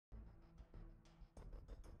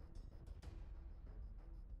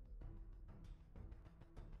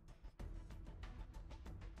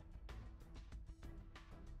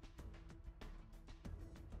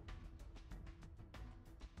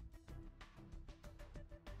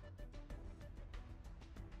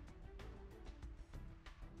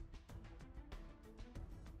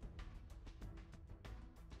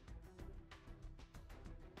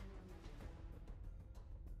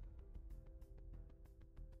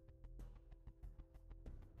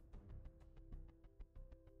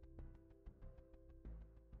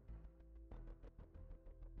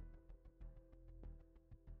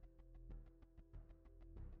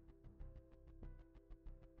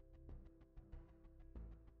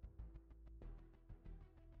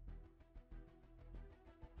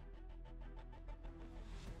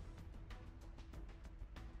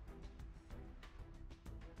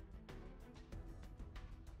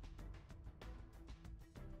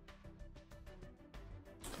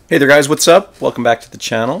Hey there guys, what's up? Welcome back to the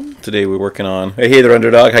channel. Today we're working on... Hey there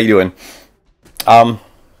Underdog, how you doing? I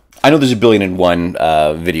know there's a billion and one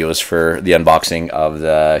videos for the unboxing of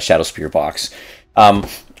the Shadowspear box.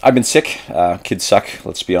 I've been sick. Kids suck,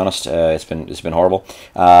 let's be honest. It's been horrible.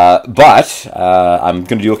 But I'm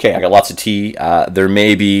gonna do okay. I got lots of tea. There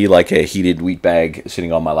may be like a heated wheat bag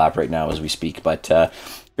sitting on my lap right now as we speak, but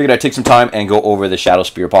figured I'd take some time and go over the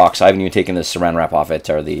Shadowspear box. I haven't even taken the saran wrap off it,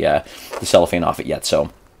 or the cellophane off it yet,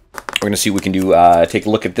 so we're going to see what we can do. Take a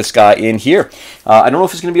look at this guy in here. I don't know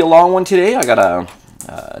if it's going to be a long one today. I got a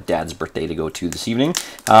dad's birthday to go to this evening.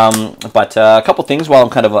 But a couple things while I'm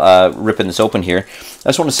kind of ripping this open here. I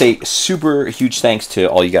just want to say super huge thanks to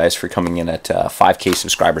all you guys for coming in at 5K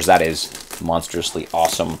subscribers. That is monstrously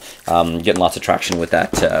awesome. Getting lots of traction with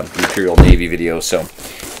that Imperial Navy video. So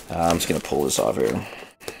I'm just going to pull this off here.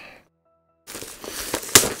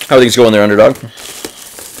 How are things going there, Underdog?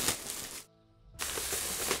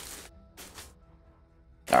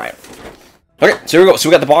 Alright. Okay, so here we go. So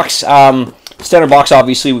we got the box. Standard box,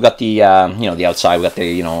 obviously. We got the, the outside. We got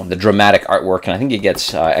the, the dramatic artwork, and I think it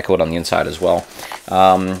gets echoed on the inside as well.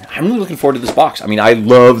 I'm really looking forward to this box. I mean, I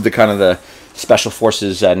love the kind of the Special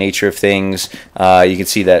Forces nature of things. You can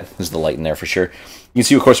see that there's the light in there for sure. You can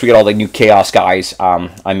see, of course, we got all the new Chaos guys.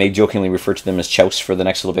 I may jokingly refer to them as Chouse for the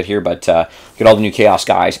next little bit here, but get all the new Chaos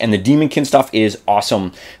guys. And the Demonkin stuff is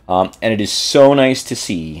awesome, and it is so nice to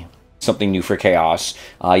see something new for Chaos.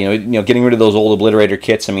 Getting rid of those old Obliterator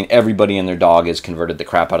kits. I mean, everybody and their dog has converted the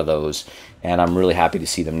crap out of those, and I'm really happy to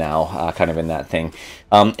see them now, kind of in that thing.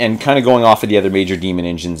 And kind of going off of the other major demon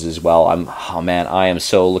engines as well. I am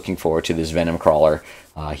so looking forward to this Venom Crawler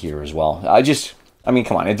here as well. I mean,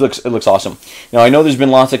 come on, it looks awesome. Now, I know there's been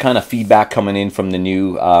lots of kind of feedback coming in from the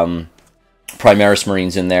new Primaris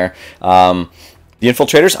Marines in there. The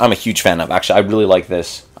Infiltrators, I'm a huge fan of. Actually, I really like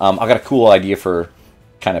this. I got a cool idea for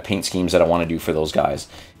kind of paint schemes that I want to do for those guys.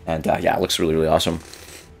 And yeah, it looks really, really awesome.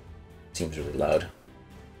 Seems really loud.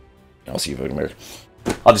 I'll see if I can hear.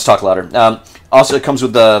 I'll just talk louder. Also, it comes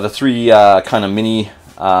with the three kind of mini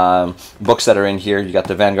books that are in here. You got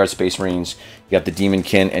the Vanguard Space Marines, you got the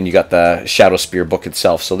Demonkin, and you got the Shadowspear book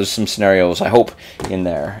itself. So there's some scenarios, I hope, in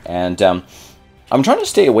there. And I'm trying to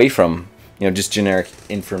stay away from, just generic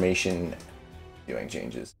information doing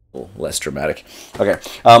changes. A little less dramatic. Okay,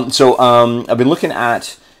 so I've been looking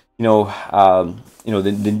at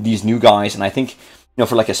these new guys, and I think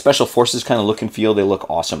for like a Special Forces kind of look and feel, they look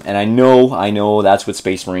awesome. And I know that's what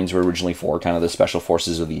Space Marines were originally for, kind of the Special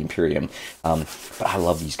Forces of the Imperium. But I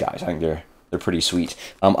love these guys. I think they're pretty sweet.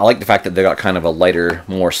 I like the fact that they got kind of a lighter,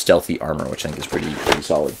 more stealthy armor, which I think is pretty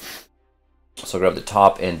solid. So I'll grab the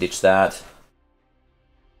top and ditch that.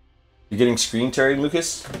 You're getting screen tearing,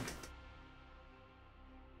 Lucas?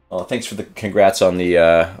 Oh, thanks for the congrats on the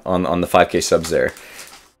on the 5K subs there.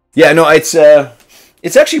 Yeah, no, it's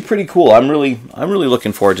actually pretty cool. I'm really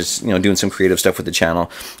looking forward to doing some creative stuff with the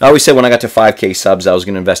channel. I always said when I got to 5K subs, I was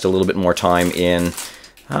going to invest a little bit more time in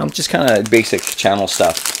just kind of basic channel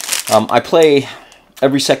stuff. I play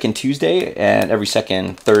every second Tuesday and every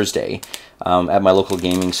second Thursday at my local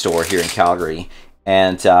gaming store here in Calgary,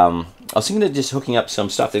 and I was thinking of just hooking up some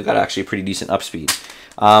stuff. They've got actually a pretty decent upspeed.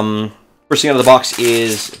 First thing out of the box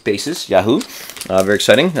is bases. Yahoo! Very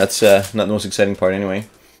exciting. That's not the most exciting part anyway.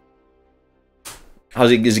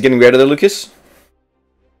 Is it getting rid of there, Lucas?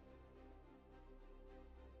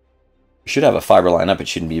 We should have a fiber line up. It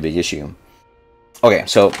shouldn't be a big issue. Okay,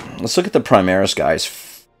 so let's look at the Primaris guys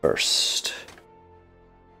first.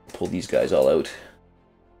 Pull these guys all out.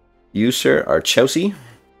 You, sir, are Chelsea.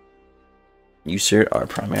 You, sir, are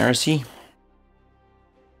Primaris.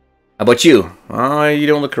 How about you? Oh, you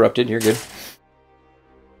don't look corrupted. You're good.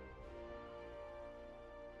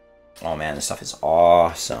 Oh man, this stuff is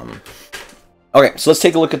awesome. Okay, so let's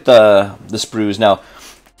take a look at the sprues. Now,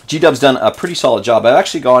 G-Dub's done a pretty solid job. I've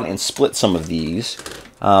actually gone and split some of these.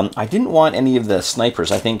 I didn't want any of the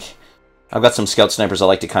snipers. I think I've got some scout snipers I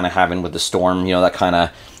like to kind of have in with the storm. That kind of,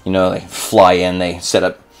 they fly in, they set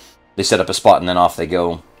up a spot, and then off they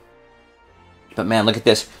go. But man, look at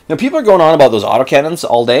this. People are going on about those autocannons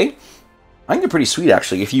all day. I think they're pretty sweet,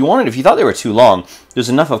 actually. If you thought they were too long, there's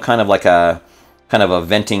enough of kind of a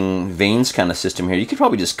venting vanes kind of system here. You could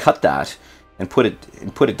probably just cut that and put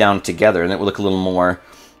it down together, and it would look a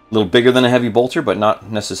little bigger than a heavy bolter, but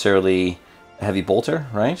not necessarily a heavy bolter,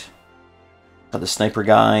 right? Got the sniper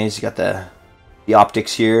guys. You got the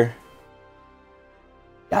optics here.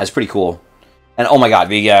 Yeah, it's pretty cool. And oh my god,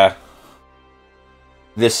 the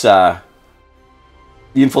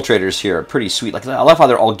infiltrators here are pretty sweet. Like, I love how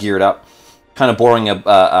they're all geared up, kind of borrowing a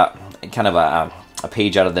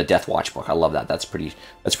page out of the Death Watch book. I love that. That's pretty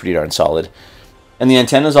darn solid. And the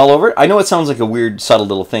antennas all over it. I know it sounds like a weird, subtle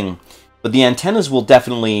little thing, but the antennas will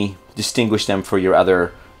definitely distinguish them for your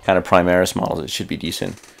other kind of Primaris models. It should be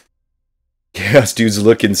decent. Chaos dudes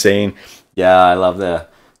look insane. Yeah, I love the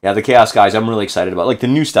Chaos guys. I'm really excited about. Like, the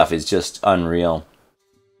new stuff is just unreal.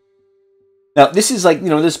 Now, this is like, you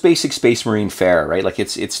know, this basic Space Marine fare, right? Like,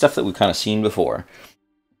 it's stuff that we've kind of seen before.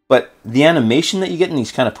 But the animation that you get in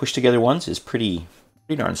these kind of pushed together ones is pretty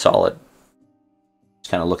darn solid.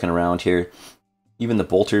 Just kind of looking around here. Even the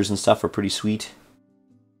bolters and stuff are pretty sweet.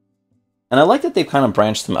 And I like that they've kind of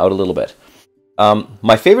branched them out a little bit.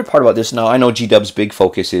 My favorite part about this, now I know G-Dub's big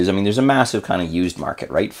focus is, I mean, there's a massive kind of used market,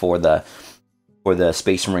 right, for the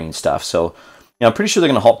Space Marine stuff. So, you know, I'm pretty sure they're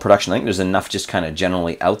going to halt production. I think there's enough just kind of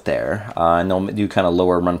generally out there. And they'll do kind of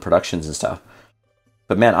lower run productions and stuff.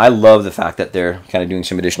 But man, I love the fact that they're kind of doing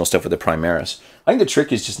some additional stuff with the Primaris. I think the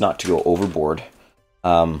trick is just not to go overboard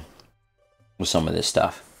with some of this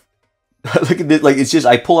stuff. Look at this, like, it's just,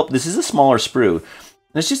 I pull up, this is a smaller sprue.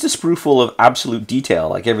 And it's just a sprue full of absolute detail,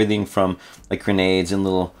 like everything from like grenades and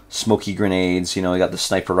little smoky grenades. You know, you got the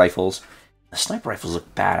sniper rifles. The sniper rifles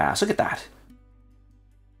look badass. Look at that.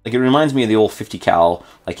 Like, it reminds me of the old 50 cal,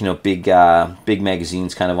 like, you know, big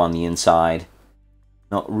magazines kind of on the inside.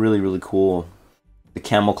 No, really, really cool. The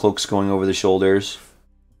camel cloaks going over the shoulders.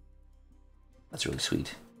 That's really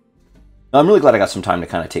sweet. No, I'm really glad I got some time to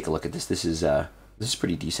kind of take a look at this. This is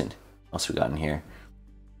pretty decent. What else we got in here?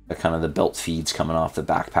 Got kind of the belt feeds coming off the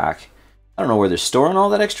backpack. I don't know where they're storing all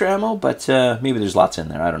that extra ammo, but maybe there's lots in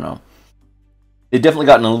there. I don't know. They've definitely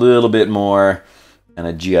gotten a little bit more kind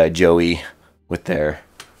of G.I. Joey with their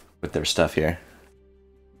stuff here.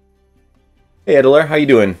 Hey, Edeler, how you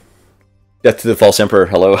doing? Death to the False Emperor,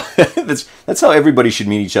 hello. that's how everybody should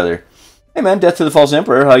meet each other. Hey man, Death to the False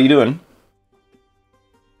Emperor, how you doing?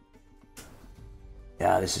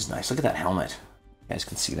 Yeah, this is nice. Look at that helmet. You guys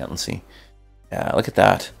can see that. Let's see. Yeah, look at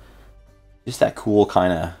that. Just that cool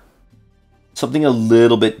kind of something a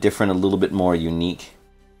little bit different, a little bit more unique.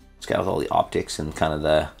 It's got all the optics and kind of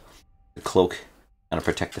the cloak kind of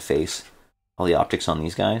protect the face. All the optics on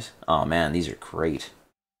these guys. Oh man, these are great.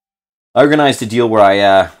 I organized a deal where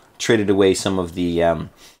I traded away some of the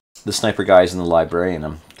sniper guys in the librarian.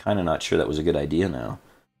 I'm kind of not sure that was a good idea now.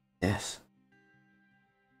 Yes.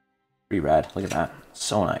 Pretty rad. Look at that.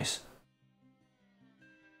 So nice.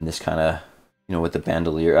 And this kind of, you know, with the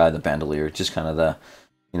bandolier, just kind of the,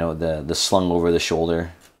 you know, the slung over the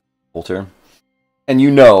shoulder bolter. And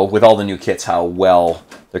you know, with all the new kits, how well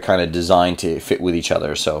they're kind of designed to fit with each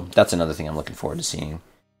other. So that's another thing I'm looking forward to seeing.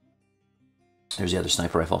 There's the other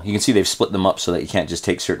sniper rifle. You can see they've split them up so that you can't just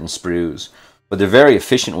take certain sprues. But they're very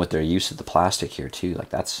efficient with their use of the plastic here too. Like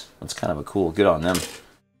that's kind of a cool. Good on them.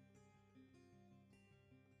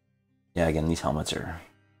 Yeah, again, these helmets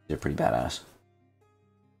they're pretty badass.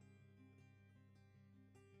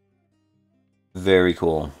 Very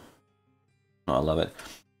cool. Oh, I love it.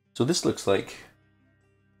 So this looks like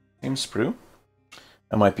same sprue.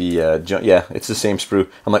 That might be yeah, it's the same sprue.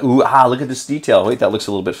 I'm like, ooh, look at this detail. Wait, that looks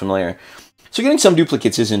a little bit familiar. So getting some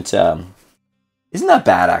duplicates isn't that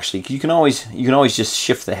bad actually. You can always just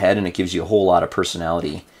shift the head and it gives you a whole lot of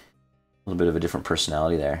personality. A little bit of a different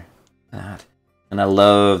personality there. That. And I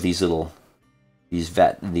love these little these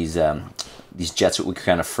jets that we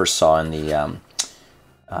kind of first saw in the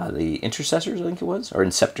Intercessors, I think it was, or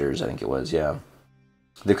Inceptors, I think it was. Yeah,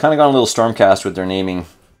 they've kind of gone a little Stormcast with their naming.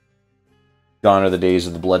 Gone are the days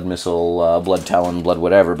of the Blood Missile, Blood Talon, Blood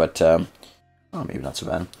whatever, but oh, maybe not so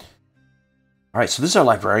bad. All right, so this is our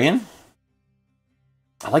librarian.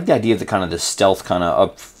 I like the idea of the kind of the stealth kind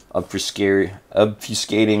of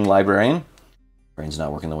obfuscating librarian. Brain's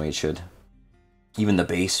not working the way it should. Even the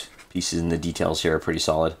base pieces and the details here are pretty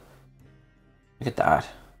solid. Look at that.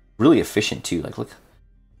 Really efficient too. Like, look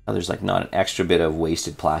how there's like not an extra bit of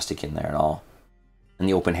wasted plastic in there at all. And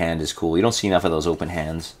the open hand is cool. You don't see enough of those open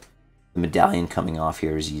hands. The medallion coming off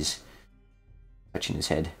here as he's touching his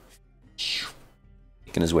head.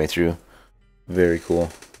 Making his way through. Very cool.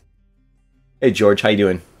 Hey George, how you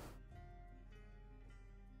doing?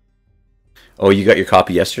 Oh, you got your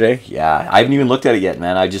copy yesterday? Yeah, I haven't even looked at it yet,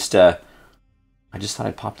 man. I just thought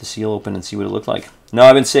I'd pop the seal open and see what it looked like. No,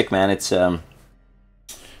 I've been sick, man. It's I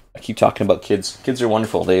keep talking about kids. Kids are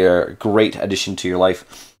wonderful. They are a great addition to your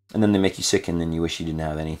life. And then they make you sick and then you wish you didn't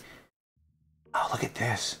have any. Oh, look at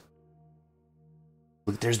this.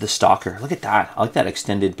 Look, there's the stalker. Look at that. I like that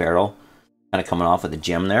extended barrel. Kind of coming off with a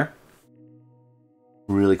gem there.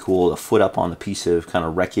 Really cool. The foot up on the piece of kind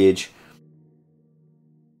of wreckage.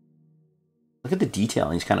 Look at the detail.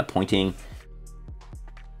 He's kind of pointing.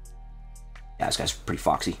 Yeah, this guy's pretty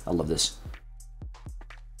foxy. I love this.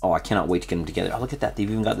 Oh, I cannot wait to get them together. Oh, look at that. They've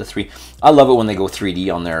even got the 3. I love it when they go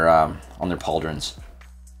 3D on their pauldrons.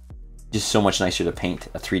 Just so much nicer to paint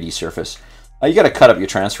a 3D surface. You got to cut up your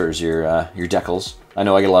transfers, your decals. I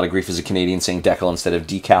know I get a lot of grief as a Canadian saying decal instead of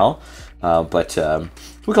decal, but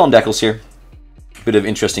we call them decals here. Bit of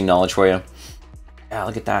interesting knowledge for you. Yeah,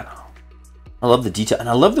 look at that. I love the detail, and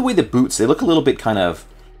I love the way the boots, they look a little bit kind of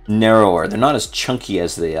narrower. They're not as chunky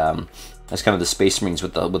as the as kind of the Space Marines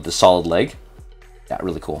with the solid leg. Yeah,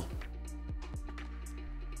 really cool.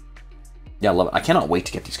 Yeah, I love it. I cannot wait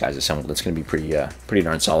to get these guys assembled. It's going to be pretty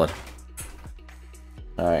darn solid.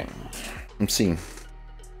 All right, let's see.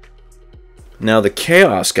 Now the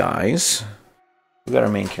Chaos guys. We got our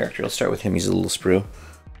main character. Let's start with him. He's a little sprue.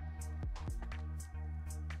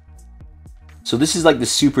 So this is like the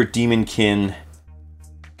super demonkin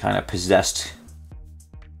kind of possessed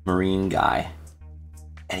Marine guy.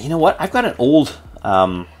 And you know what? I've got an old,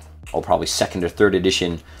 probably 2nd or 3rd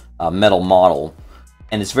edition metal model.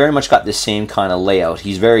 And it's very much got the same kind of layout.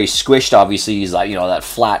 He's very squished, obviously. He's like, that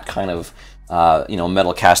flat kind of,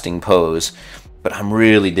 metal casting pose. But I'm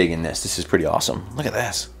really digging this. This is pretty awesome. Look at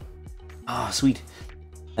this. Ah, sweet.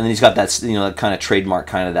 And then he's got that, that kind of trademark,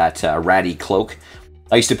 kind of that ratty cloak.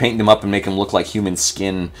 I used to paint them up and make them look like human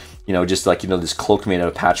skin, just like, this cloak made out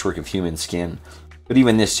of patchwork of human skin. But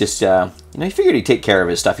even this just, he figured he'd take care of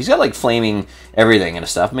his stuff. He's got like flaming everything and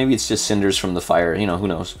stuff. Maybe it's just cinders from the fire, who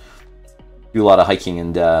knows. Do a lot of hiking,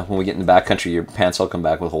 and when we get in the backcountry, your pants all come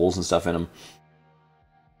back with holes and stuff in them.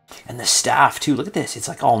 And the staff too, look at this. It's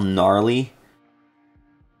like all gnarly.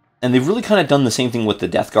 And they've really kind of done the same thing with the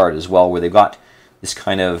Death Guard as well, where they've got this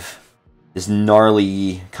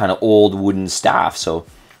gnarly kind of old wooden staff. So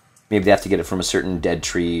maybe they have to get it from a certain dead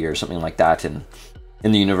tree or something like that. And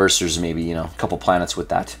in the universe, there's maybe, a couple planets with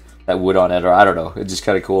that wood on it, or I don't know. It's just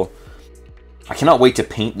kind of cool. I cannot wait to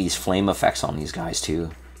paint these flame effects on these guys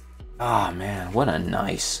too. Ah, man, what a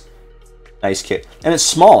nice kit. And it's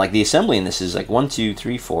small. Like the assembly in this is like 1, 2,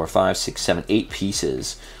 3, 4, 5, 6, 7, 8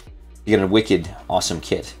 pieces. You get a wicked awesome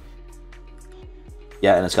kit.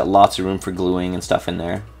 Yeah, and it's got lots of room for gluing and stuff in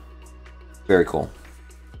there. Very cool.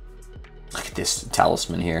 Look at this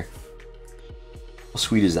talisman here. How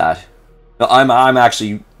sweet is that? No, I'm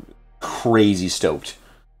actually crazy stoked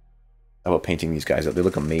about painting these guys up. They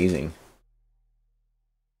look amazing.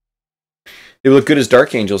 They look good as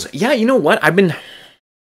Dark Angels. Yeah, you know what? I've been...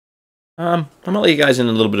 I'm going to let you guys in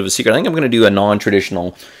a little bit of a secret. I think I'm going to do a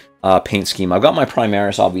non-traditional paint scheme. I've got my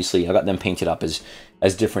Primaris, obviously. I've got them painted up as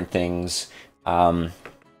different things. But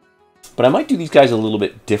I might do these guys a little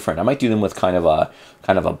bit different. I might do them with kind of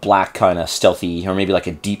a black kind of stealthy, or maybe like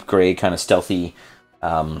a deep gray kind of stealthy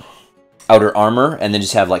outer armor, and then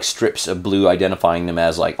just have like strips of blue identifying them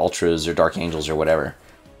as like Ultras or Dark Angels or whatever.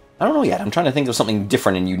 I don't know yet. I'm trying to think of something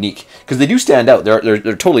different and unique, because they do stand out. They're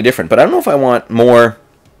totally different, but I don't know if I want more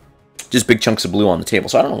just big chunks of blue on the table.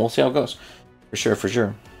 So I don't know. We'll see how it goes. For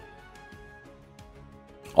sure.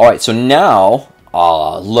 All right, so now,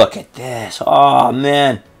 oh, look at this. Oh,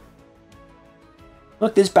 man.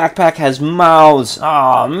 Look, this backpack has mouths.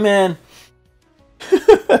 Oh, man.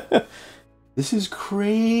 This is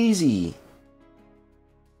crazy.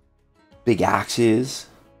 Big axes.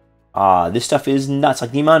 This stuff is nuts.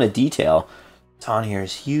 Like, the amount of detail that's on here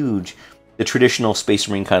is huge. The traditional Space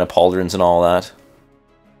Marine kind of pauldrons and all that.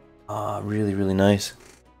 Really, really nice.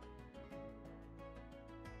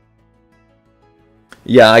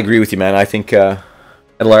 Yeah, I agree with you, man. I think, Adelar,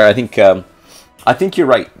 I think you're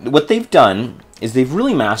right. What they've done is they've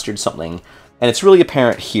really mastered something, and it's really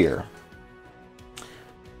apparent here.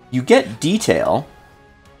 You get detail,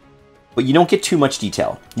 but you don't get too much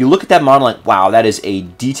detail. You look at that model like, wow, that is a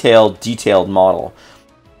detailed model.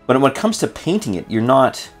 But when it comes to painting it, you're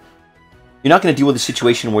not going to deal with a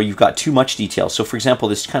situation where you've got too much detail. So, for example,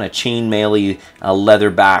 this kind of chainmail-y,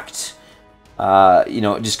 leather-backed,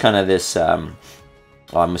 just kind of this... oh,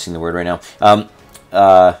 I'm missing the word right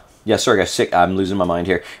now. Yeah, sorry guys, sick. I'm losing my mind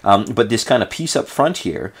here. But this kind of piece up front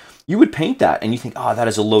here, you would paint that and you think, oh, that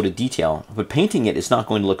is a loaded detail. But painting it, it's not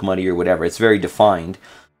going to look muddy or whatever. It's very defined.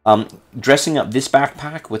 Dressing up this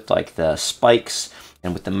backpack with like the spikes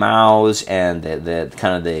and with the mouths and the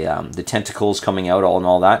kind of the tentacles coming out and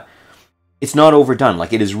all that, it's not overdone.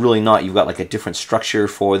 Like, it is really not. You've got like a different structure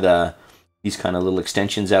for these kind of little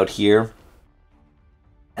extensions out here.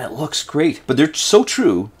 And it looks great, but they're so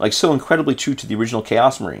true, like so incredibly true to the original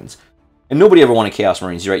Chaos Marines. And nobody ever wanted Chaos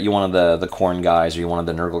Marines, right? You wanted the Khorne guys or you wanted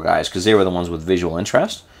the Nurgle guys, because they were the ones with visual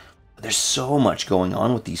interest. But there's so much going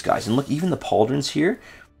on with these guys. And look, even the pauldrons here,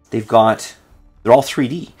 they're all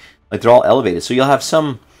 3D. Like, they're all elevated. So you'll have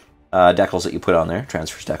some decals that you put on there,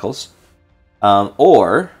 transverse decals.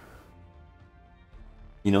 Or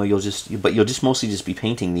You know, you'll just mostly just be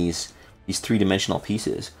painting these three-dimensional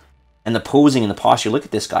pieces. And the posing and the posture, look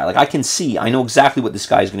at this guy. Like, I know exactly what this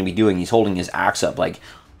guy's going to be doing. He's holding his axe up, like,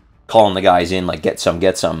 calling the guys in, like, get some,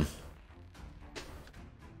 get some.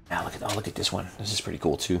 Yeah, look at this one. This is pretty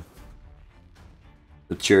cool, too.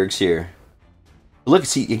 The churgs here. Look,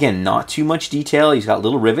 see, again, not too much detail. He's got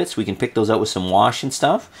little rivets. We can pick those out with some wash and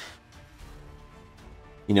stuff.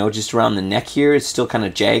 You know, just around the neck here, it's still kind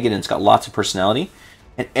of jagged and it's got lots of personality.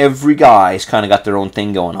 And every guy's kind of got their own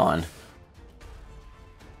thing going on.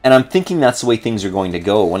 And I'm thinking that's the way things are going to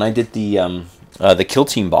go. When I did the Kill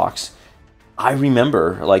Team box, I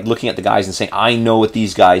remember like looking at the guys and saying, I know what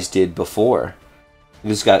these guys did before.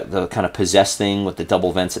 It's got the kind of possessed thing with the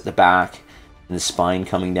double vents at the back and the spine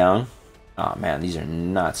coming down. Oh man, these are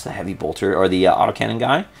nuts. The heavy bolter or the autocannon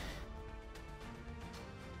guy.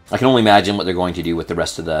 I can only imagine what they're going to do with the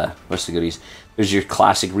rest of the goodies. There's your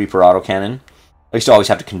classic Reaper autocannon. I used to always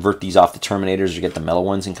have to convert these off the Terminators or get the metal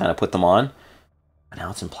ones and kind of put them on. But now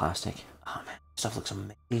it's in plastic. Oh man, this stuff looks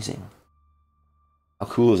amazing. How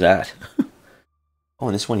cool is that? Oh,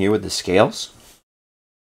 and this one here with the scales.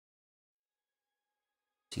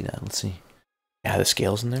 See that? Let's see. Yeah, the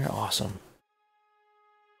scales in there. Awesome.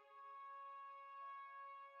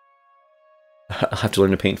 I'll have to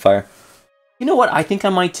learn to paint fire. You know what? I think I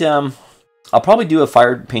might... I'll probably do a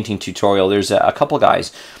fire painting tutorial. There's a couple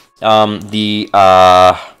guys. The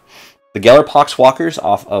Geller Poxwalkers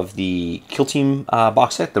off of the Kill Team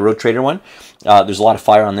box set, the Road Trader one. There's a lot of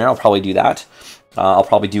fire on there. I'll probably do that. I'll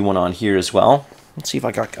probably do one on here as well. Let's see if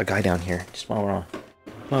I got a guy down here. Just while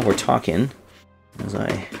we're talking, as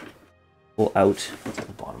I pull out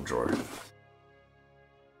the bottom drawer.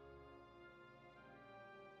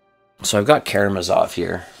 So I've got Karamazov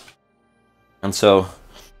here. And so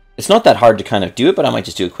it's not that hard to kind of do it, but I might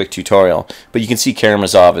just do a quick tutorial. But you can see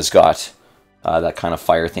Karamazov has got that kind of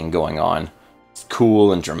fire thing going on. It's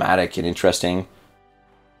cool and dramatic and interesting.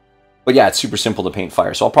 But yeah, it's super simple to paint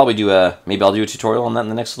fire. So I'll probably do maybe I'll do a tutorial on that in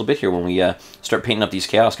the next little bit here when we start painting up these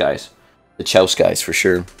Chaos guys. The Chouse guys, for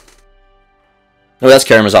sure. No, that's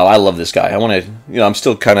Karamazov. I love this guy. I want to, you know, I'm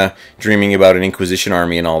still kind of dreaming about an Inquisition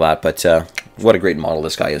army and all that, but what a great model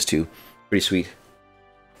this guy is, too. Pretty sweet.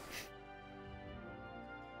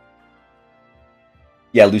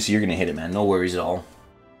 Yeah, Lucy, you're going to hit it, man. No worries at all.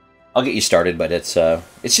 I'll get you started, but it's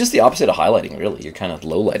just the opposite of highlighting, really. You're kind of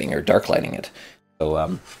low lighting or dark lighting it. So,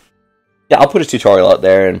 yeah, I'll put a tutorial out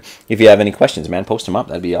there, and if you have any questions, man, post them up.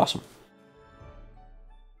 That'd be awesome.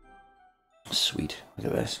 Sweet. Look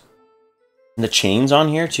at this. And the chains on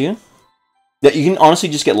here, too. Yeah, you can honestly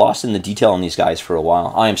just get lost in the detail on these guys for a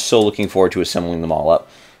while. I am so looking forward to assembling them all up.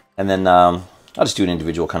 And then I'll just do an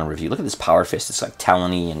individual kind of review. Look at this Power Fist. It's like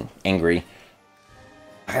talony and angry.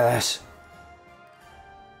 Look at this.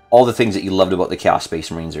 All the things that you loved about the Chaos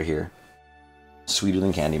Space Marines are here. Sweeter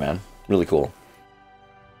than candy, man. Really cool.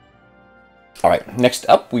 Alright, next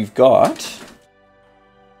up we've got...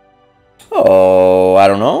 Oh, I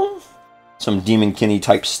don't know. Some Demon Kinney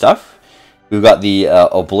type stuff. We've got the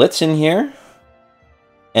Oblitz in here.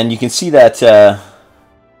 And you can see that...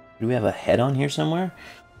 do we have a head on here somewhere?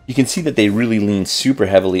 You can see that they really lean super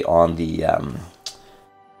heavily on the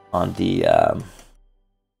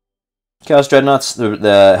Chaos Dreadnoughts,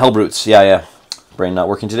 the Hellbrutes. Yeah. Brain not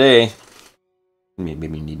working today. Maybe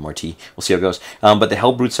we need more tea. We'll see how it goes. But the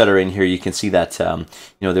Hellbrutes that are in here, you can see that you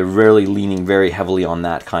know, they're really leaning very heavily on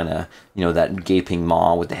that kind of, you know, that gaping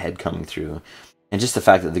maw with the head coming through. And just the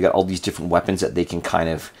fact that they've got all these different weapons that they can kind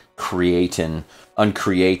of create and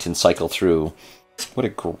uncreate and cycle through. What a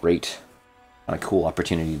great, kind of cool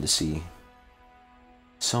opportunity to see.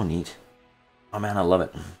 So neat. Oh man, I love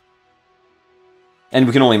it. And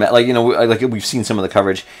we can only, like, you know, like we've seen some of the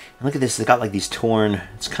coverage. And look at this, they got like these torn,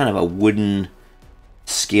 it's kind of a wooden,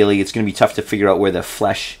 scaly, it's going to be tough to figure out where the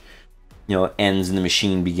flesh, you know, ends and the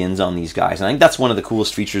machine begins on these guys. And I think that's one of the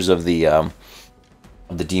coolest features of the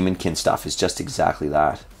Demonkin stuff, is just exactly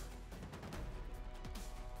that.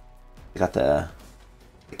 They got the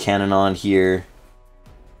cannon on here.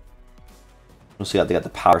 Also they got the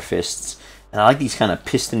Power Fists. And I like these kind of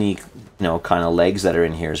pistony, you know, kind of legs that are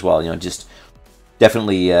in here as well. You know, just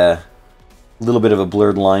definitely a little bit of a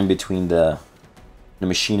blurred line between the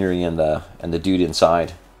machinery and the dude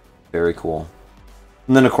inside. Very cool.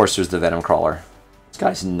 And then of course there's the Venom Crawler. This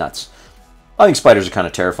guy's nuts. I think spiders are kind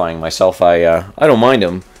of terrifying myself. I don't mind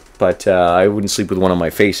them, but I wouldn't sleep with one on my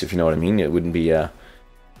face, if you know what I mean. It wouldn't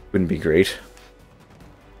be great.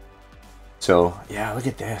 So yeah, look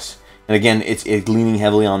at this. And again, it's leaning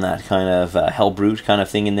heavily on that kind of Hellbrute kind of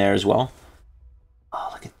thing in there as well. Oh,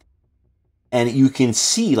 look at. And you can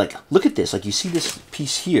see, like, look at this. Like, you see this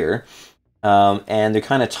piece here. and they're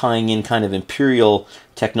kind of tying in kind of Imperial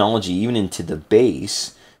technology even into the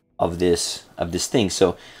base of this thing.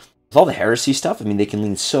 So with all the heresy stuff, I mean, they can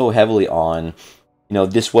lean so heavily on, you know,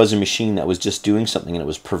 this was a machine that was just doing something and it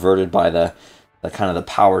was perverted by the kind of the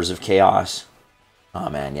powers of chaos. Oh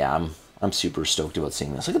man, yeah, I'm super stoked about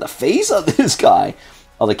seeing this. Look at the face of this guy.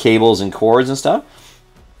 All the cables and cords and stuff.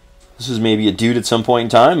 This was maybe a dude at some point in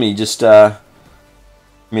time. He just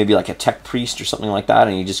maybe like a tech priest or something like that,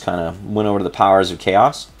 and he just kind of went over to the powers of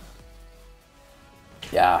chaos.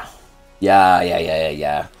 Yeah.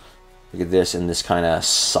 Yeah. Look at this, and this kind of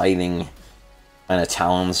scything kind of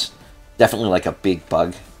talons. Definitely like a big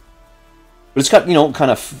bug. But it's got, you know,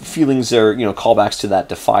 kind of feelings or, you know, callbacks to that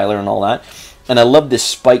Defiler and all that. And I love this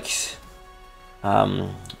spiked,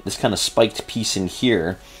 this kind of spiked piece in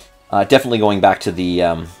here. Definitely going back to the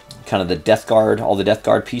kind of the Death Guard, all the Death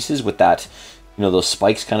Guard pieces with that, you know, those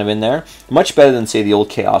spikes kind of in there. Much better than, say, the old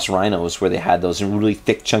Chaos Rhinos where they had those really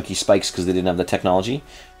thick, chunky spikes because they didn't have the technology.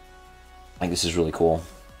 I think this is really cool.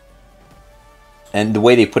 And the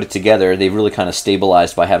way they put it together, they really kind of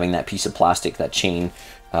stabilized by having that piece of plastic, that chain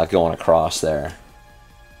going across there.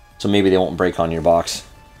 So maybe they won't break on your box.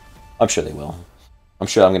 I'm sure they will. I'm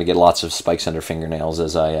sure I'm going to get lots of spikes under fingernails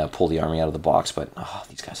as I pull the army out of the box. But oh,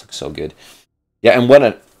 these guys look so good. Yeah, and what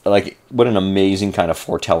an amazing kind of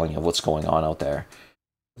foretelling of what's going on out there.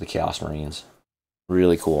 The Chaos Marines.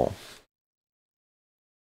 Really cool.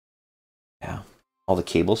 Yeah. All the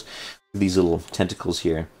cables. These little tentacles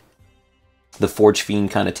here. The Forge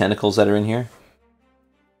Fiend kind of tentacles that are in here.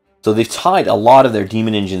 So they've tied a lot of their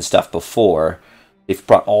Demon Engine stuff before. They've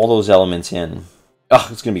brought all those elements in. Oh,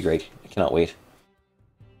 it's going to be great. I cannot wait.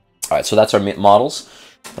 Alright, so that's our models.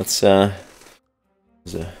 That's there's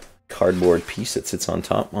a cardboard piece that sits on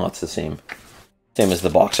top. Oh, it's the same as the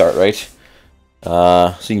box art, right?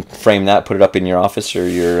 So you can frame that, put it up in your office or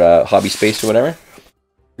your hobby space or whatever.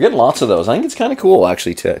 We're getting lots of those. I think it's kind of cool,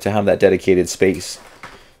 actually, to have that dedicated space.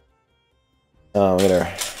 Oh, we got our...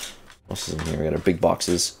 What else is in here? We got our big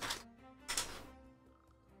boxes.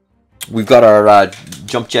 We've got our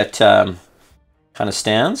jump jet kind of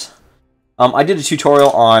stands. I did a tutorial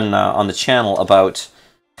on the channel about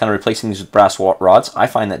kind of replacing these with brass rods. I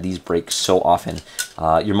find that these break so often.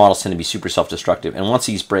 Your models tend to be super self-destructive, and once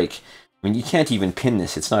these break, I mean, you can't even pin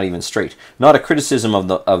this. It's not even straight. Not a criticism of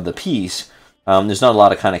the piece. There's not a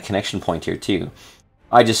lot of kind of connection point here too.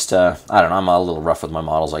 I just I don't know. I'm a little rough with my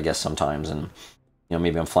models, I guess, sometimes, and you know,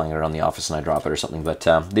 maybe I'm flying it around the office and I drop it or something. But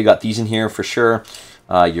they got these in here for sure.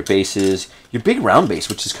 Your bases, your big round base,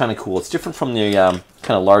 which is kind of cool. It's different from the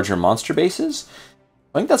kind of larger monster bases.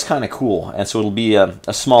 I think that's kind of cool, and so it'll be a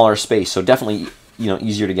smaller space. So definitely, you know,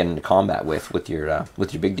 easier to get into combat with your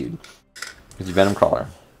big dude, with your Venom Crawler.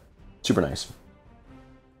 Super nice.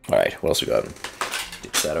 All right, what else we got?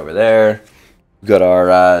 Ditch that over there. We got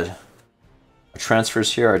our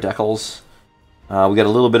transfers here, our decals. We got a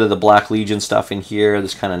little bit of the Black Legion stuff in here.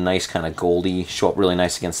 This kind of nice, kind of goldy, show up really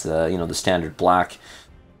nice against the, you know, the standard black.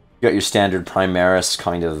 You got your standard Primaris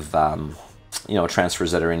kind of, you know,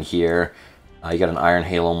 transfers that are in here. You got an Iron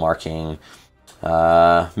Halo marking.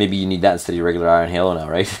 Maybe you need that instead of your regular Iron Halo now,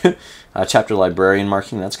 right? Chapter Librarian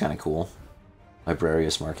marking, that's kind of cool.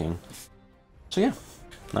 Librarius marking. So yeah,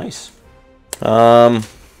 nice. Now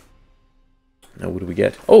what do we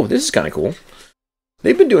get? Oh, this is kind of cool.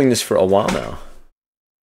 They've been doing this for a while now.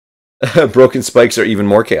 Broken spikes are even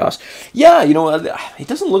more chaos. Yeah, you know, it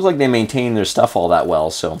doesn't look like they maintain their stuff all that well,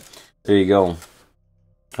 so there you go.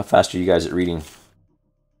 How fast are you guys at reading?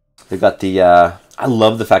 They've got the, I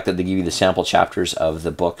love the fact that they give you the sample chapters of the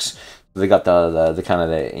books. They got the kind of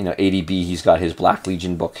the, you know, ADB, he's got his Black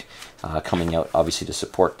Legion book coming out, obviously, to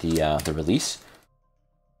support the release.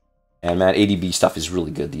 And man, ADB stuff is really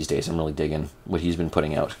good these days. I'm really digging what he's been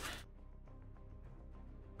putting out.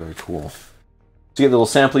 Very cool. So you get the little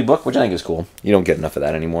sampling book, which I think is cool. You don't get enough of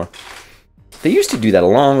that anymore. They used to do that a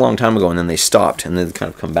long, long time ago, and then they stopped, and then they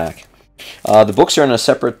kind of come back. The books are in a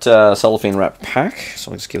separate cellophane wrap pack,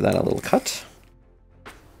 so I'll just give that a little cut.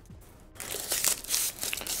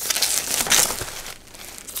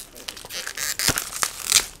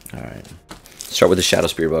 Alright. Start with the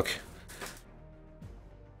Shadowspear book.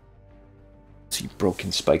 See,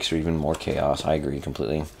 broken spikes are even more chaos. I agree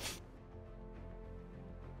completely.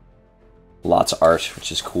 Lots of art,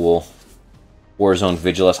 which is cool. Warzone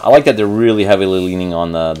Vigilus. I like that they're really heavily leaning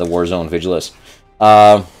on the Warzone Vigilus.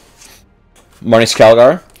 Marnie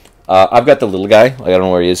Calgar. I've got the little guy. I don't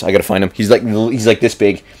know where he is. I gotta find him. He's like this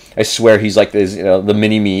big. I swear he's like this, you know, the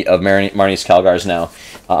mini-me of Marnie Calgar's now.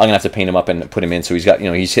 I'm gonna have to paint him up and put him in so he's got, you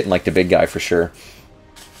know, he's hitting like the big guy for sure.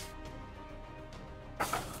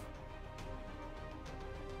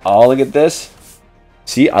 Oh, look at this.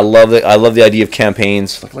 See, I love it. I love the idea of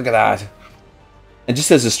campaigns. Look at that. And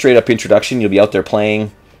just as a straight up introduction, you'll be out there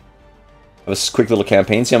playing. Have a quick little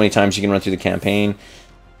campaign. See how many times you can run through the campaign.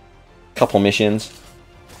 Couple missions.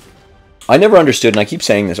 I never understood, and I keep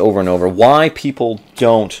saying this over and over, why people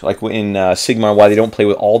don't, like in Sigmar, why they don't play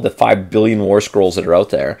with all the 5 billion war scrolls that are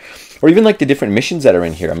out there. Or even like the different missions that are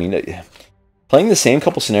in here. I mean, playing the same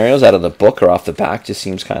couple scenarios out of the book or off the back just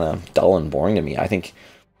seems kind of dull and boring to me. I think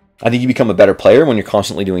you become a better player when you're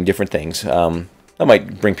constantly doing different things. That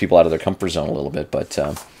might bring people out of their comfort zone a little bit, but...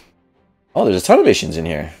 oh, there's a ton of missions in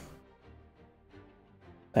here.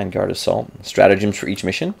 Vanguard Assault. Stratagems for each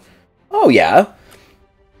mission. Oh, yeah.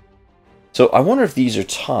 So I wonder if these are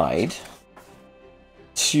tied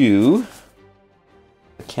to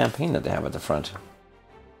the campaign that they have at the front.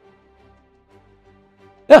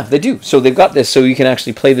 Yeah, they do. So they've got this so you can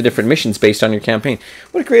actually play the different missions based on your campaign.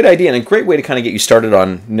 What a great idea, and a great way to kind of get you started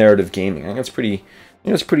on narrative gaming. I think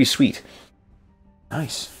that's pretty sweet.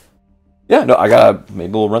 Nice. Yeah, no,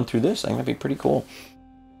 maybe we'll run through this. I think that'd be pretty cool.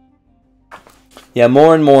 Yeah,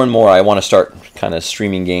 more and more I want to start kind of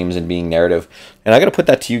streaming games and being narrative. And I got to put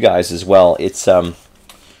that to you guys as well. It's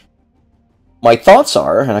my thoughts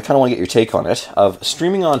are, and I kind of want to get your take on it, of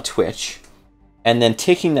streaming on Twitch and then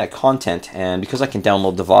taking that content, and because I can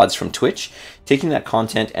download the VODs from Twitch, taking that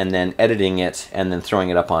content and then editing it and then throwing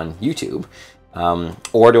it up on YouTube.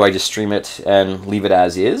 Or do I just stream it and leave it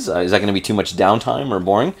as is? Is that going to be too much downtime or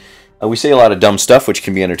boring? We say a lot of dumb stuff, which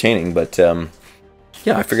can be entertaining, but...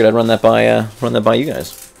 yeah, I figured I'd run that by you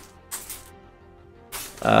guys.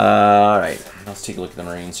 All right, let's take a look at the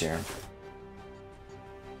Marines here.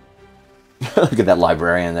 Look at that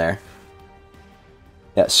librarian there.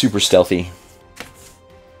 Yeah, super stealthy.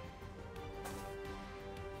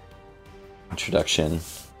 Introduction.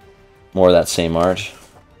 More of that same art.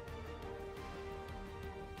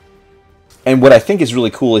 And what I think is really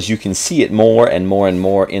cool is you can see it more and more and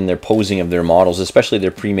more in their posing of their models, especially their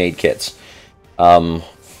pre-made kits.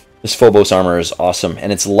 This Phobos armor is awesome,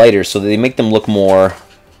 and it's lighter, so they make them look more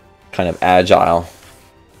kind of agile.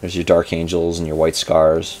 There's your Dark Angels and your White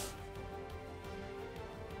Scars.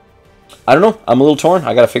 I don't know. I'm a little torn.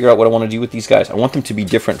 I got to figure out what I want to do with these guys. I want them to be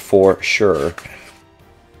different for sure.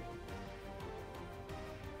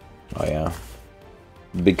 Oh, yeah.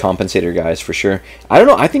 The big compensator guys for sure. I don't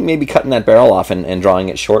know. I think maybe cutting that barrel off and drawing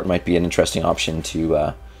it short might be an interesting option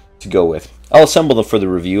to go with. I'll assemble them for the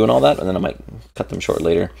review and all that, and then I might cut them short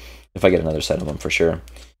later if I get another set of them for sure.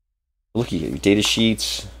 Look at your data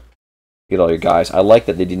sheets. You get all your guys. I like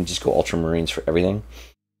that they didn't just go Ultramarines for everything.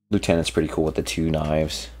 Lieutenant's pretty cool with the 2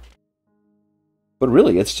 knives. But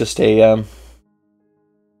really, it's just a...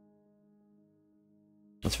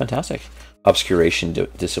 it's fantastic. Obscuration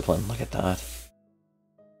discipline. Look at that.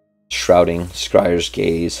 Shrouding, Scryer's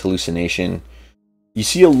Gaze, Hallucination. You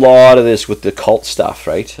see a lot of this with the cult stuff,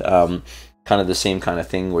 right? Kind of the same kind of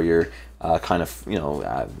thing where you're kind of, you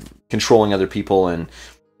know, controlling other people and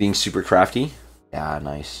being super crafty. Yeah,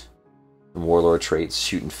 nice. The Warlord traits,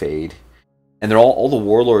 Shoot and Fade. And they're all the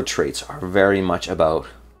Warlord traits are very much about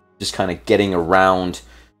just kind of getting around,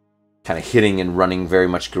 kind of hitting and running, very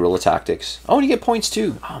much guerrilla tactics. Oh, and you get points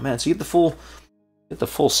too. Oh man, so you get the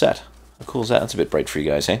full set. How cool is that? That's a bit bright for you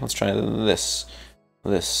guys, hey? Let's try this.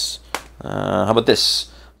 How about this?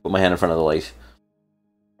 Put my hand in front of the light.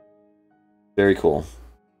 Very cool.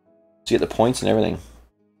 So you get the points and everything.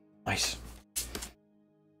 Nice.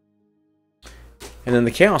 And then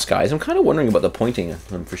the Chaos guys, I'm kind of wondering about the pointing of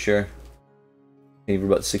them for sure. Maybe for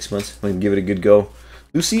about 6 months. I'm gonna give it a good go.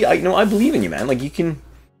 Lucy, I believe in you, man. Like, you can...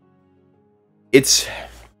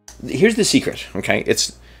 Here's the secret, okay?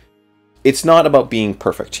 It's not about being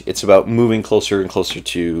perfect. It's about moving closer and closer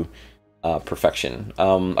to perfection.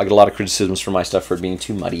 I get a lot of criticisms for my stuff for being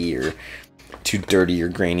too muddy or too dirty or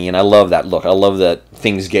grainy, and I love that look. I love that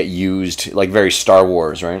things get used, like very Star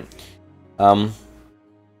Wars, right?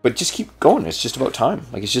 But just keep going. It's just about time.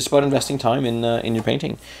 Like, it's just about investing time in your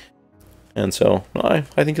painting. And so, I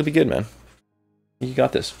think you'll be good, man. You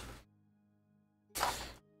got this.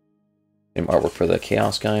 Same artwork for the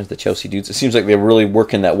Chaos guys, the Chelsea dudes. It seems like they're really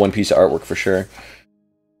working that one piece of artwork for sure.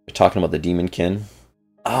 They're talking about the Demonkin.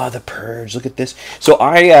 Ah, the Purge. Look at this. So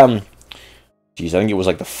geez, I think it was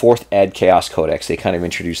like the 4th Ed Chaos Codex. They kind of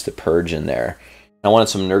introduced the Purge in there. I wanted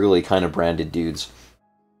some Nurgly kind of branded dudes.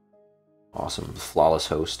 Awesome. Flawless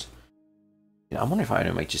Host. You know, I wonder if I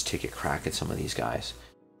might just take a crack at some of these guys.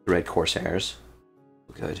 The Red Corsairs.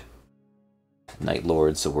 Good. Night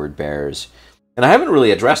Lords, the Word Bearers. And I haven't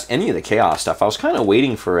really addressed any of the Chaos stuff. I was kind of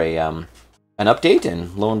waiting for an update,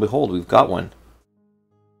 and lo and behold, we've got one.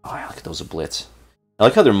 Oh, yeah, look at those Blitz. I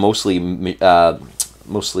like how they're mostly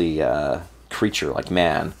mostly creature, like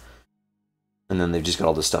man. And then they've just got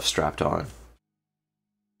all this stuff strapped on.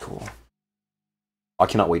 Cool. I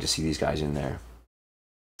cannot wait to see these guys in there.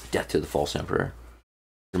 Death to the False Emperor.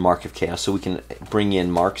 The Mark of Chaos. So we can bring in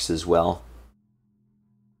marks as well.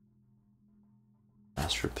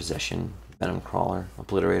 Master of Possession. Venom Crawler.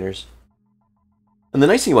 Obliterators. And the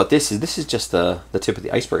nice thing about this is just the tip of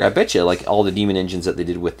the iceberg. I bet you, like all the demon engines that they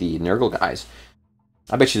did with the Nurgle guys,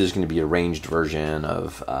 I bet you there's going to be a ranged version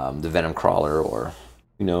of the Venom Crawler, or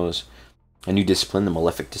who knows, a new discipline, the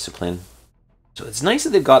Malefic Discipline. So it's nice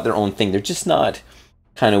that they've got their own thing. They're just not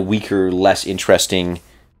kind of weaker, less interesting.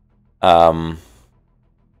 They're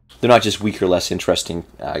not just weaker, less interesting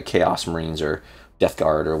Chaos Marines or Death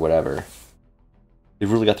Guard or whatever.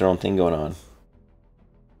 They've really got their own thing going on.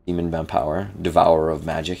 Demon Bound Power, Devourer of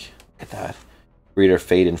Magic. Look at that. Reader of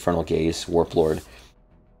Fate, Infernal Gaze, Warp Lord.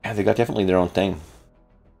 Yeah, they got definitely their own thing.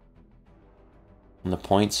 And the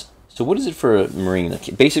points. So what is it for a Marine?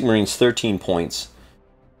 Basic Marine's 13 points.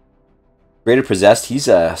 Greater Possessed, he's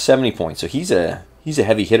 70 points. So he's a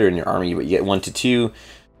heavy hitter in your army, but you get 1 to 2.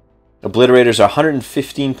 Obliterators are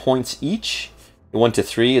 115 points each. 1 to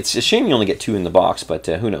 3. It's a shame you only get 2 in the box, but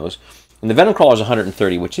who knows. And the Venom Crawler is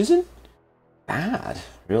 130, which isn't bad,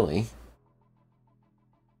 really.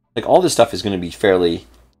 Like, all this stuff is going to be fairly,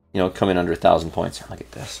 you know, come in under 1,000 points. Look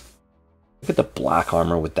at this. Look at the black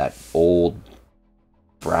armor with that old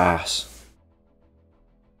brass.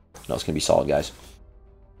 No, it's going to be solid, guys.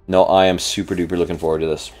 No, I am super duper looking forward to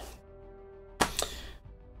this.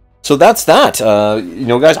 So that's that. You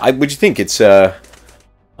know, guys, what'd you think? It's I'm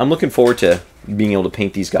looking forward to being able to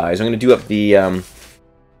paint these guys. I'm going to do up the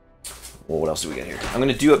well, what else do we got here? I'm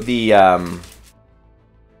going to do up the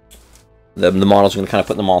models. We're going to kind of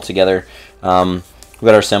put them all together. We've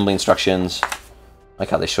got our assembly instructions. I like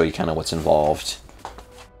how they show you kind of what's involved.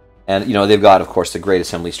 And, you know, they've got, of course, the great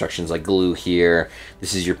assembly instructions like glue here.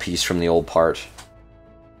 This is your piece from the old part.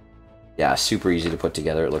 Yeah, super easy to put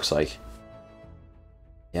together, it looks like.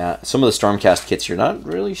 Yeah, some of the Stormcast kits, you're not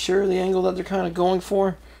really sure the angle that they're kind of going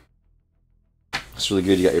for. It's really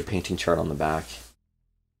good. You got your painting chart on the back.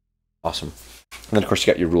 Awesome. And then, of course,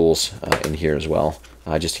 you got your rules in here as well,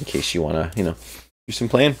 just in case you want to, you know, do some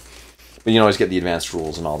playing. But you can always get the advanced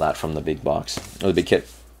rules and all that from the big box, or the big kit.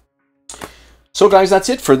 So, guys, that's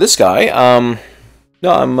it for this guy.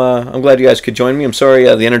 No, I'm glad you guys could join me. I'm sorry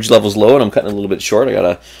the energy level's low and I'm cutting a little bit short.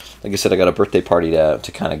 Like I said, I got a birthday party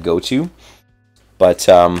to kind of go to. But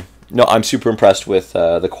no, I'm super impressed with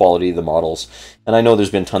the quality of the models. And I know there's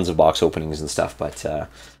been tons of box openings and stuff, but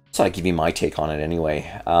so I give you my take on it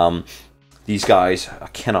anyway. These guys, I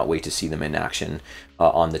cannot wait to see them in action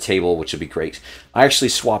on the table, which would be great. I actually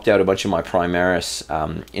swapped out a bunch of my Primaris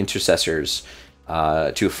Intercessors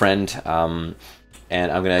to a friend,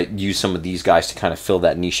 and I'm going to use some of these guys to kind of fill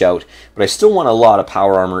that niche out. But I still want a lot of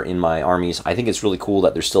power armor in my armies. I think it's really cool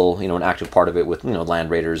that there's still, you know, an active part of it with, you know, Land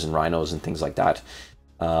Raiders and Rhinos and things like that.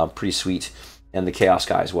 Pretty sweet. And the Chaos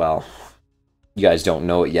guys, well, you guys don't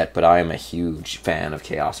know it yet, but I am a huge fan of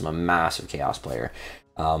Chaos. I'm a massive Chaos player.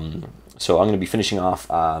 So I'm going to be finishing off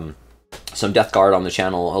some Death Guard on the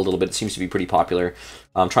channel a little bit. It seems to be pretty popular.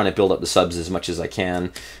 I'm trying to build up the subs as much as I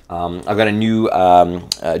can. I've got a new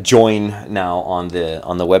join now on the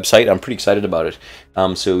website. I'm pretty excited about it.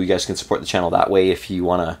 So you guys can support the channel that way if you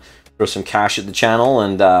want to throw some cash at the channel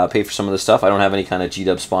and pay for some of the stuff. I don't have any kind of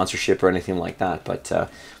GW sponsorship or anything like that, but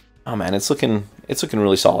oh man, it's looking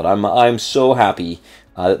really solid. I'm so happy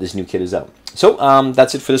that this new kit is out. So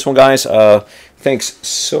that's it for this one, guys. Thanks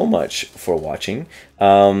so much for watching.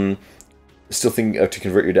 Still thinking to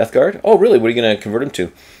convert your Death Guard? Oh, really? What are you going to convert him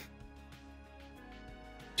to?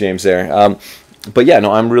 James there. But yeah,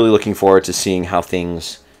 no, I'm really looking forward to seeing how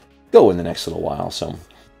things go in the next little while. So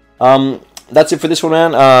that's it for this one,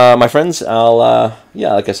 man. My friends, yeah,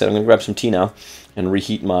 like I said, I'm going to grab some tea now and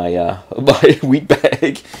reheat my my wheat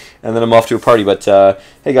bag, and then I'm off to a party. But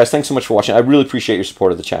hey guys, thanks so much for watching. I really appreciate your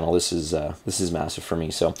support of the channel. This is massive for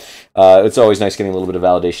me. So it's always nice getting a little bit of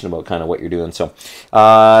validation about kind of what you're doing. So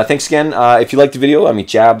thanks again. If you liked the video, I mean,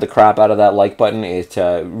 jab the crap out of that like button. It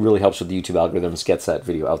really helps with the YouTube algorithms, gets that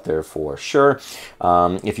video out there for sure.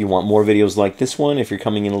 If you want more videos like this one, if you're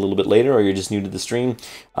coming in a little bit later or you're just new to the stream,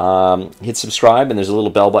 hit subscribe, and there's a little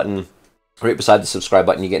bell button right beside the subscribe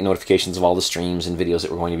button. You get notifications of all the streams and videos that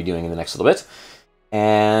we're going to be doing in the next little bit.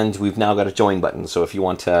 And we've now got a join button, so if you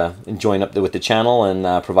want to join up with the channel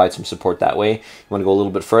and provide some support that way, you want to go a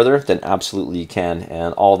little bit further, then absolutely you can.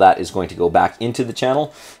 And all that is going to go back into the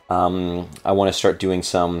channel. I want to start doing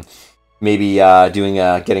some, maybe doing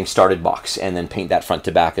a getting started box and then paint that front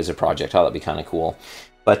to back as a project. Oh, that'd be kind of cool.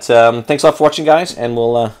 But thanks a lot for watching, guys, and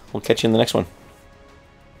we'll catch you in the next one.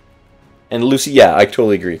 And Lucy, yeah, I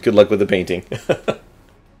totally agree. Good luck with the painting.